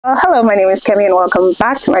Hello, my name is Kemi and welcome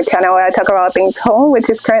back to my channel where I talk about things home, which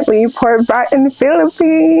is currently Port Barton,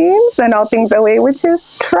 Philippines, and all things away, which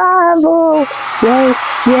is travel. Yay,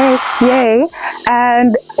 yay, yay.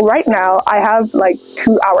 And right now I have like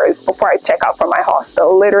 2 hours before I check out from my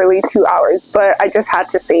hostel, literally 2 hours, but I just had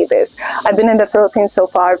to say this. I've been in the Philippines so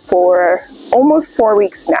far for almost 4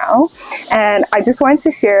 weeks now, and I just wanted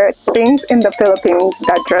to share things in the Philippines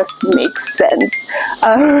that just make sense.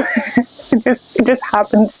 It just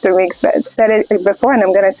happens to make sense. Said it before and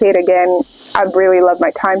I'm gonna say it again. I really love my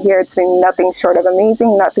time here. It's been nothing short of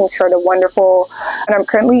amazing, nothing short of wonderful. And I'm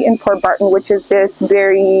currently in Port Barton, which is this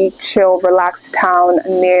very chill, relaxed town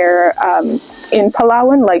near in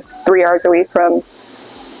Palawan, like 3 hours away from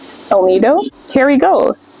El Nido. Here we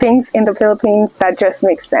go. Things in the Philippines that just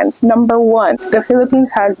make sense. Number one, the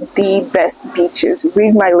Philippines has the best beaches.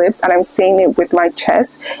 Read my lips, and I'm saying it with my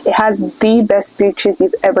chest. It has the best beaches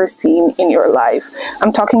you've ever seen in your life.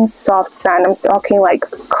 I'm talking soft sand. I'm talking like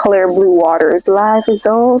clear blue waters. Life is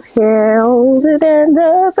old here, older than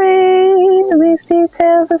the rain. These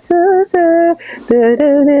details of Susan.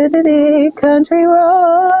 Country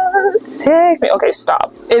roads take me. Okay,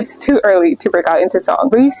 stop. It's too early to break out into song.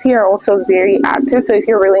 Reefs here are also very active, so if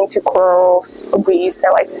you're willing to coral reefs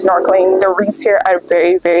and like snorkeling, the reefs here are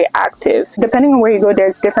very, very active. Depending on where you go,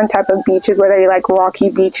 there's different type of beaches, whether you like rocky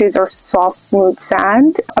beaches or soft, smooth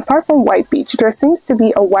sand. Apart from white beach, there seems to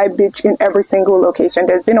be a white beach in every single location.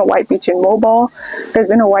 There's been a white beach in Mobile, there's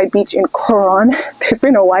been a white beach in Coron, there's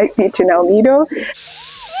been a white beach in El Nido.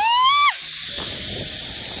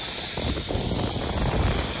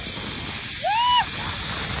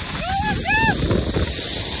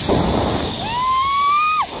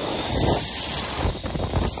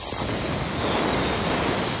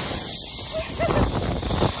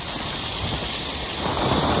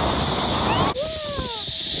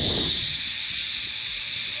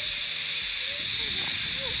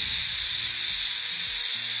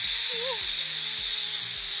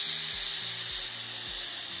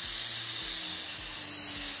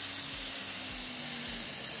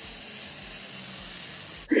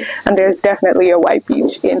 And there's definitely a white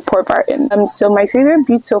beach in Port Barton. So my favorite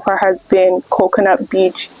beach so far has been Coconut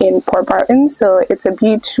Beach in Port Barton. So it's a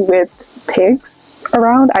beach with pigs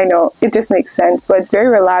around. I know it just makes sense, but it's very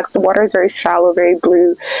relaxed. The water is very shallow, very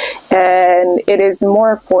blue, and it is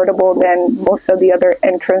more affordable than most of the other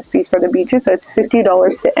entrance fees for the beaches. So it's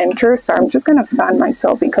 $50 to enter. So I'm just gonna fan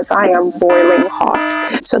myself because I am boiling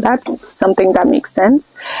hot. So that's something that makes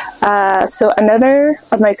sense. So another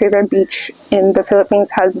of my favorite beach in the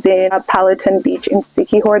Philippines has been Palawan Beach in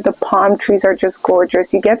Siquijor. The palm trees are just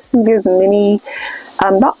gorgeous. You get to see these mini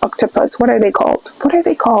not octopus, what are they called,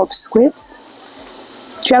 squids,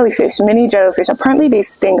 jellyfish, mini jellyfish. Apparently they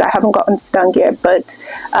sting. I haven't gotten stung yet, but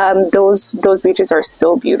those beaches are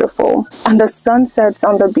so beautiful. And the sunsets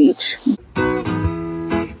on the beach,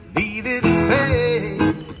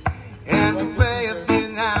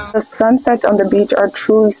 the sunsets on the beach are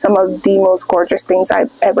truly some of the most gorgeous things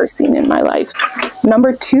I've ever seen in my life.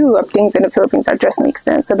 Number two of things in the Philippines that just make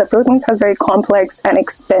sense. So the Philippines has very complex and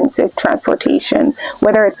expensive transportation,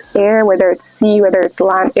 whether it's air, whether it's sea, whether it's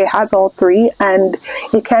land. It has all three, and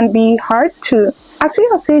it can be hard to, actually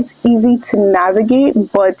I'll say it's easy to navigate,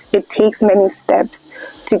 but it takes many steps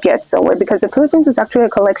to get somewhere because the Philippines is actually a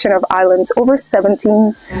collection of islands, over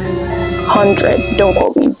 1,700, don't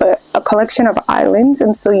quote me, but a collection of islands,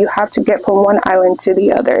 and so you have to get from one island to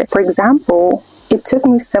the other. For example, it took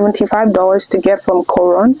me $75 to get from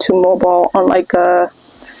Coron to Mobile on like a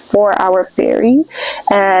 4-hour ferry,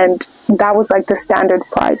 and that was like the standard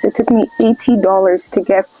price. It took me $80 to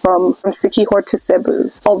get from Siquijor to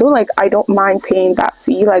Cebu. Although like I don't mind paying that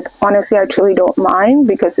fee, like honestly I truly don't mind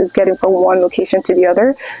because it's getting from one location to the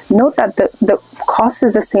other. Note that the cost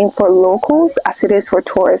is the same for locals as it is for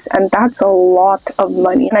tourists, and that's a lot of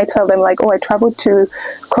money. And I tell them like, oh, I traveled to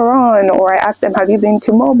Coron, or I ask them, have you been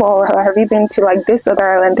to Mobile, or have you been to like this other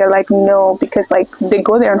island? They're like, no, because like they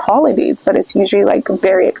go there on holidays, but it's usually like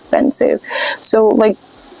very expensive. So like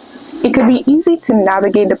it could be easy to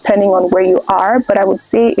navigate depending on where you are, but I would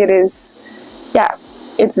say it is, yeah,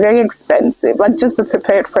 it's very expensive. Like just be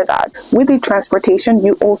prepared for that. With the transportation,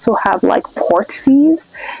 you also have like port fees,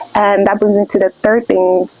 and that brings me to the third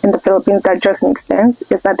thing in the Philippines that just makes sense,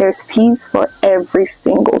 is that there's fees for every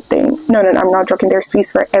single thing. No, I'm not joking. There's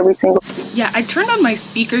fees for every single. Yeah, I turned on my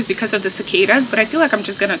speakers because of the cicadas, but I feel like I'm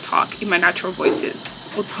just gonna talk in my natural voices.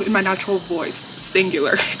 in my natural voice,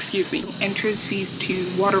 singular, excuse me. Entrance fees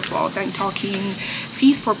to waterfalls. I'm talking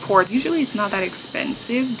fees for ports. Usually it's not that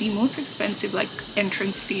expensive. The most expensive like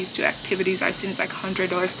entrance fees to activities I've seen is like $100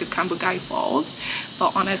 to Cambugai Falls,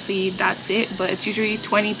 but honestly that's it. But it's usually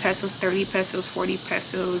 20 pesos, 30 pesos, 40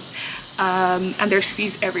 pesos. And there's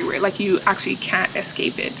fees everywhere, like you actually can't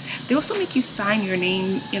escape it. They also make you sign your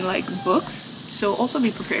name in like books, so also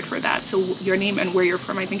be prepared for that. So your name and where you're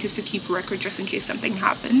from, I think, is to keep record just in case something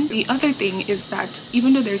happens. The other thing is that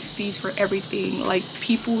even though there's fees for everything, like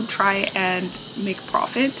people try and make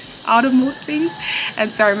profit out of most things.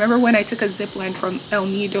 And so I remember when I took a zip line from El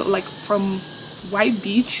Nido, like from White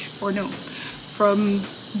Beach, or no, from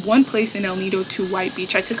one place in El Nido to White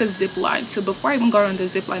Beach, I took a zip line. So before I even got on the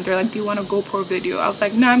zip line, they're like, do you want a GoPro video? I was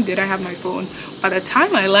like, no, I'm good, I have my phone. By the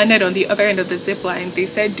time I landed on the other end of the zip line, they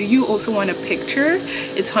said, do you also want a picture?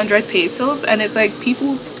 It's 100 pesos. And it's like,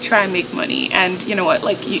 people try and make money, and you know what,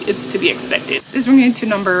 like, it's to be expected. This brings me to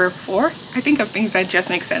number 4. I think of things that just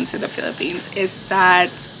make sense in the Philippines is that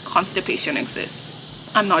constipation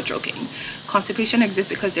exists. I'm not joking. Constipation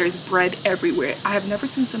exists because there's bread everywhere. I have never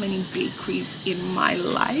seen so many bakeries in my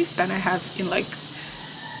life than I have in like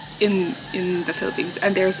in the Philippines,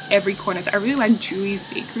 and there's every corner. I really like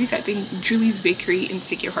Julie's Bakeries. I think Julie's Bakery in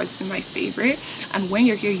Sikihor has been my favorite, and when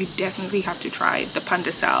you're here you definitely have to try the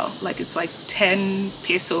pandesal. Like, it's like 10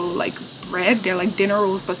 peso like bread. They're like dinner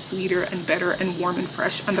rolls but sweeter and better and warm and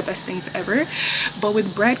fresh and the best things ever. But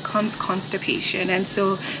with bread comes constipation, and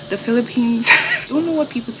so the Philippines I don't know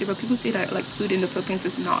what people say, but people say that like food in the Philippines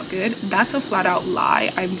is not good. That's a flat out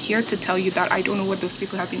lie. I'm here to tell you that I don't know what those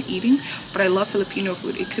people have been eating, but I love Filipino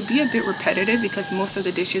food. It could be a bit repetitive because most of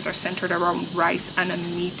the dishes are centered around rice and a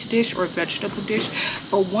meat dish or vegetable dish,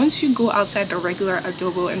 but once you go outside the regular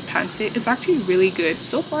adobo and pancit, it's actually really good.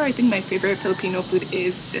 So far I think my favorite Filipino food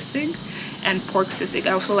is sisig and pork sisig.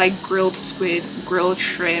 I also like grilled squid, grilled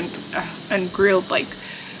shrimp, and grilled like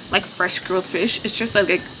fresh grilled fish. It's just like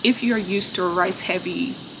if you're used to a rice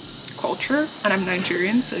heavy culture, and I'm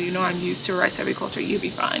Nigerian, so you know I'm used to rice heavy culture, you'll be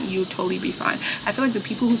fine. You'll totally be fine. I feel like the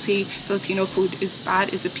people who say Filipino food is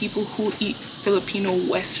bad is the people who eat Filipino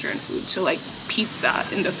Western food, so like pizza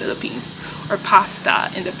in the Philippines or pasta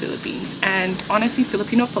in the Philippines. And honestly,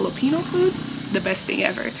 Filipino food, the best thing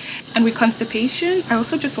ever. And with constipation, I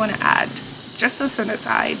also just want to add, just as an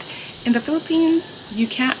aside, in the Philippines you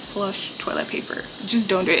can't flush toilet paper. Just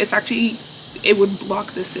don't do it. It's actually, it would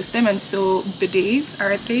block the system. And so bidets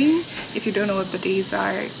are a thing. If you don't know what bidets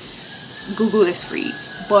are, Google is free.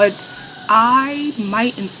 But I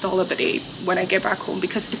might install a bidet when I get back home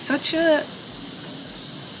because it's such a,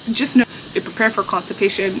 just know, be prepared for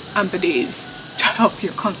constipation and bidets to help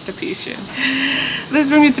your constipation. This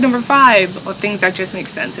brings me to number 5 of things that just make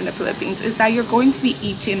sense in the Philippines is that you're going to be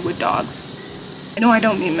eating with dogs. No, I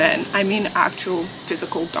don't mean men. I mean actual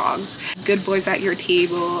physical dogs. Good boys at your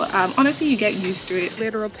table. Honestly, you get used to it.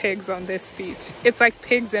 Literal pigs on this beach. It's like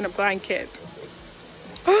pigs in a blanket.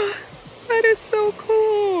 Oh, that is so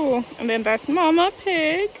cool. And then that's mama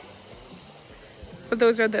pig. But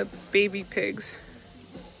those are the baby pigs.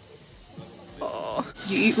 Oh.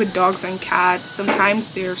 You eat with dogs and cats.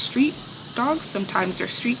 Sometimes they're street dogs, sometimes they're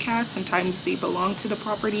street cats, sometimes they belong to the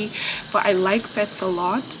property. But I like pets a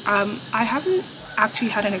lot. I haven't actually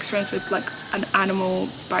had an experience with like an animal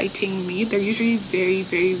biting me. They're usually very,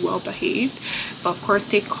 very well behaved, but of course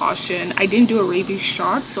take caution. I didn't do a rabies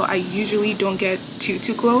shot, so I usually don't get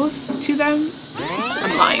too close to them.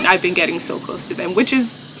 I'm lying, I've been getting so close to them, which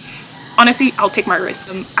is honestly, I'll take my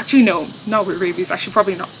risk. Actually no, not with rabies. I should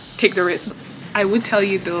probably not take the risk. I would tell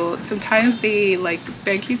you though, sometimes they like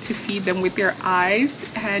beg you to feed them with their eyes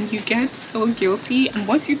and you get so guilty, and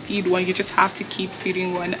once you feed one you just have to keep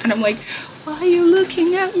feeding one, and I'm like, why are you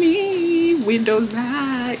looking at me, window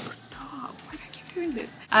Zach? Stop, why do I keep doing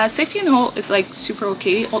this? Safety and all, it's like super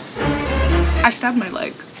okay. I stabbed my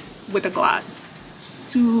leg with a glass.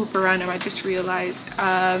 Super random. I just realized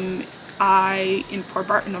I in Port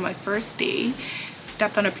Barton on my first day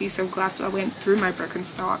stepped on a piece of glass, so I went through my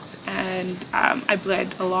Birkenstocks and I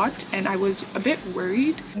bled a lot and I was a bit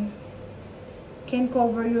worried. Can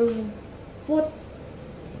cover your foot.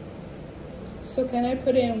 So can I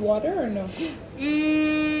put it in water or no?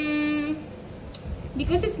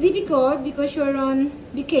 Because it's difficult because you're on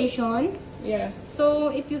vacation. Yeah. So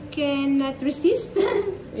if you cannot resist,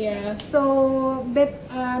 yeah. So but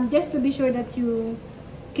just to be sure that you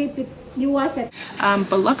keep it You wash it.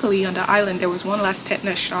 But luckily on the island there was one last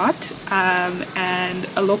tetanus shot, and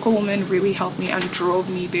a local woman really helped me and drove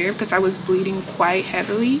me there because I was bleeding quite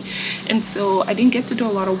heavily, and so I didn't get to do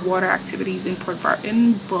a lot of water activities in Port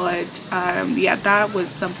Barton. But yeah, that was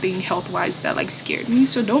something health-wise that like scared me.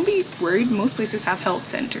 So don't be worried, most places have health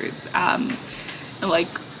centers and like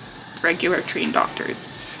regular trained doctors.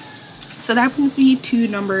 So that brings me to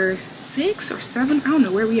number 6 or 7, I don't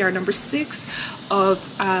know where we are, number 6 of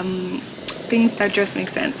things that just make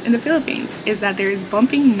sense in the Philippines is that there is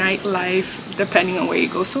bumping nightlife depending on where you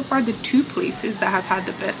go. So far the 2 places that have had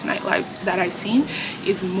the best nightlife that I've seen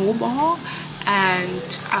is Mobile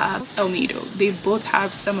and El Nido. They both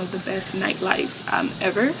have some of the best nightlives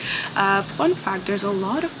ever. Fun fact, there's a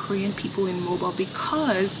lot of Korean people in Mobile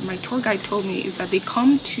because my tour guide told me is that they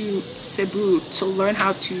come to Cebu to learn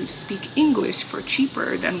how to speak English for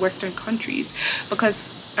cheaper than Western countries,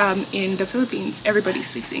 because in the Philippines everybody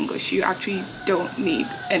speaks English. You actually don't need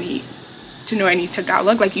to know any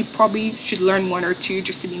Tagalog. Like, you probably should learn 1 or 2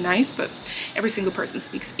 just to be nice, but every single person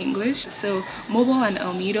speaks English. So Mobile and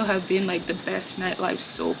El Nido have been like the best nightlife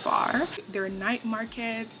so far. There are night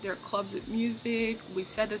markets, there are clubs with music. We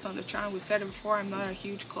said this on the channel, we said it before, I'm not a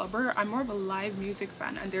huge clubber. I'm more of a live music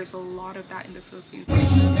fan, and there's a lot of that in the Philippines.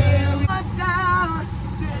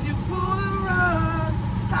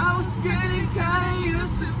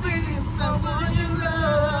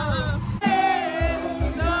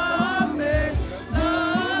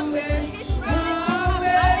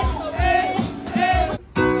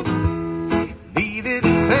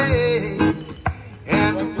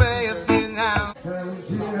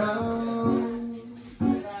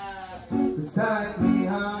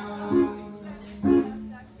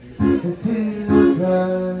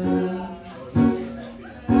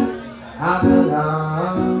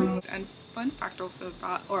 And fun fact also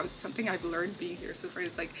about, or something I've learned being here so far,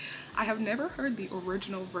 is like I have never heard the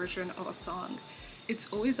original version of a song.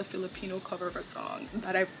 It's always a Filipino cover of a song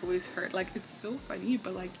that I've always heard. Like, it's so funny,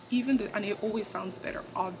 but like even the, and it always sounds better,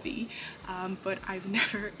 obvi, but I've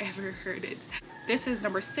never ever heard it. This is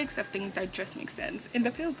number 6 of things that just make sense in the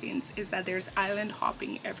Philippines, is that there's island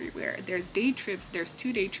hopping everywhere. There's day trips, there's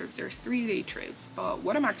 2-day trips, there's 3-day trips. But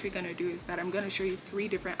what I'm actually gonna do is that I'm gonna show you 3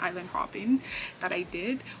 different island hopping that I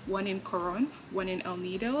did. One in Coron, one in El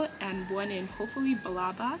Nido, and one in hopefully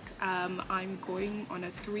Balabac. I'm going on a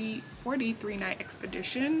 4-day 3-night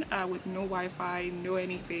expedition with no Wi-Fi, no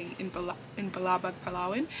anything in Balabac,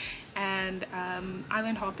 Palawan. And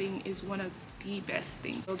island hopping is one of the best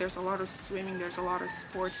things. So there's a lot of swimming, there's a lot of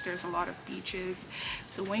sports, there's a lot of beaches.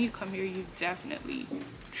 So when you come here, you definitely,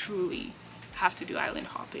 truly have to do island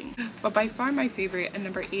hopping. But by far my favorite, and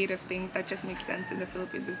number 8 of things that just make sense in the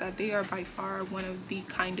Philippines, is that they are by far one of the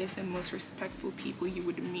kindest and most respectful people you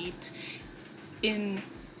would meet in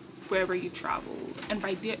wherever you travel. And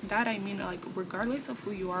by that I mean, like, regardless of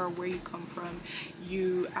who you are or where you come from,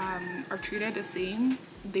 you are treated the same.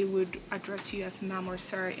 They would address you as ma'am or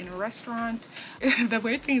sir in a restaurant. The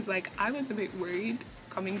weird thing is, like, I was a bit worried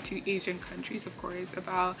coming to Asian countries, of course,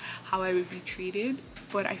 about how I would be treated,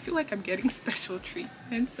 but I feel like I'm getting special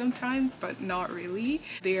treatment sometimes, but not really.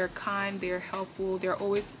 They are kind, they're helpful, they're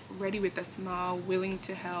always ready with a smile, willing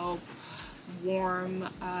to help, warm.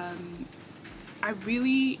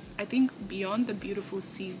 I think beyond the beautiful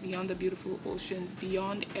seas, beyond the beautiful oceans,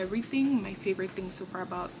 beyond everything, my favorite thing so far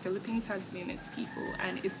about Philippines has been its people.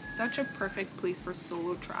 And it's such a perfect place for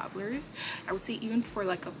solo travelers. I would say even for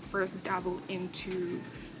like a first dabble into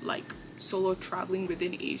like solo traveling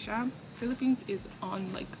within Asia, Philippines is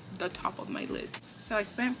on like the top of my list. So I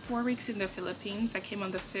spent 4 weeks in the Philippines. I came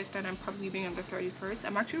on the 5th and I'm probably leaving on the 31st.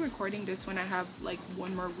 I'm actually recording this when I have like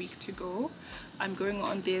 1 more week to go. I'm going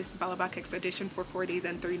on this Balabac expedition for 4 days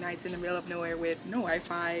and 3 nights in the middle of nowhere with no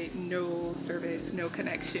Wi-Fi, no service, no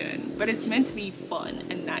connection. But it's meant to be fun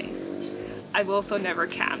and nice. I've also never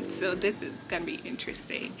camped, so this is gonna be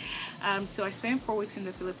interesting. So I spent 4 weeks in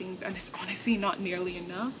the Philippines, and it's honestly not nearly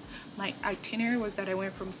enough. My itinerary was that I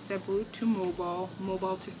went from Cebu to Mobile,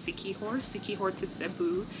 Mobile to Siquijor, Siquijor to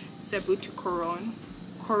Cebu, Cebu to Coron,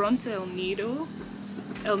 Coron to El Nido,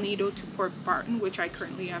 El Nido to Port Barton, which I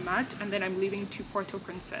currently am at, and then I'm leaving to Puerto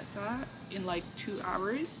Princesa in like 2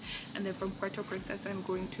 hours, and then from Puerto Princesa I'm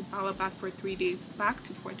going to Balabac for 3 days, back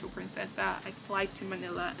to Puerto Princesa. I fly to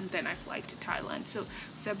Manila, and then I fly to Thailand. So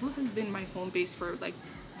Cebu has been my home base for like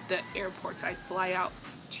the airports I fly out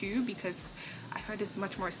to, because I heard it's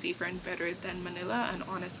much more safer and better than Manila, and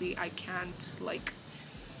honestly I can't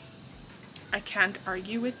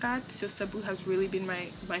argue with that. So Cebu has really been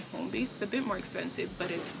my home base. It's a bit more expensive, but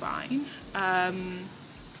it's fine.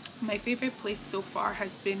 My favorite place so far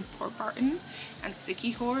has been Port Barton and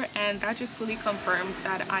Sikihor, and that just fully confirms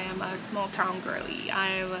that I am a small town girly. I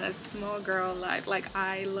am a small girl. Like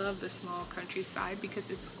I love the small countryside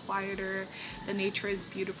because it's quieter, the nature is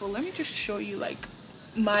beautiful. Let me just show you like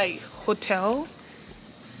my hotel.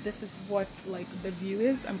 This is what like the view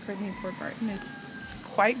is. I'm currently in Port Barton. It's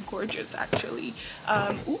quite gorgeous actually.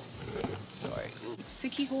 Sorry.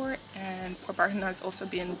 Sikihor and Port Barton has also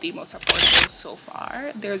been the most affordable so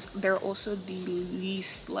far. They're also the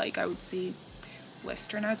least, like I would say,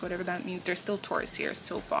 westernized, whatever that means. There's still tourists here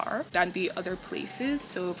so far than the other places.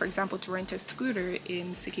 So for example, to rent a scooter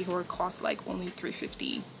in Sikihor costs like only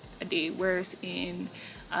 $350 a day, whereas in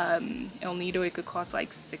El Nido it could cost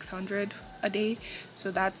like $600 a day.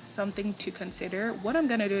 So that's something to consider. What I'm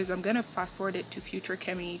gonna do is I'm gonna fast forward it to future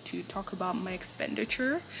Kemi to talk about my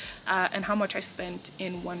expenditure and how much I spent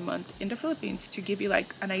in 1 month in the Philippines, to give you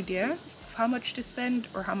like an idea of how much to spend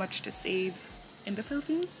or how much to save in the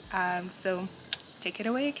Philippines. So take it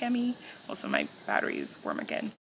away, Kemi. Also, my battery is warm again.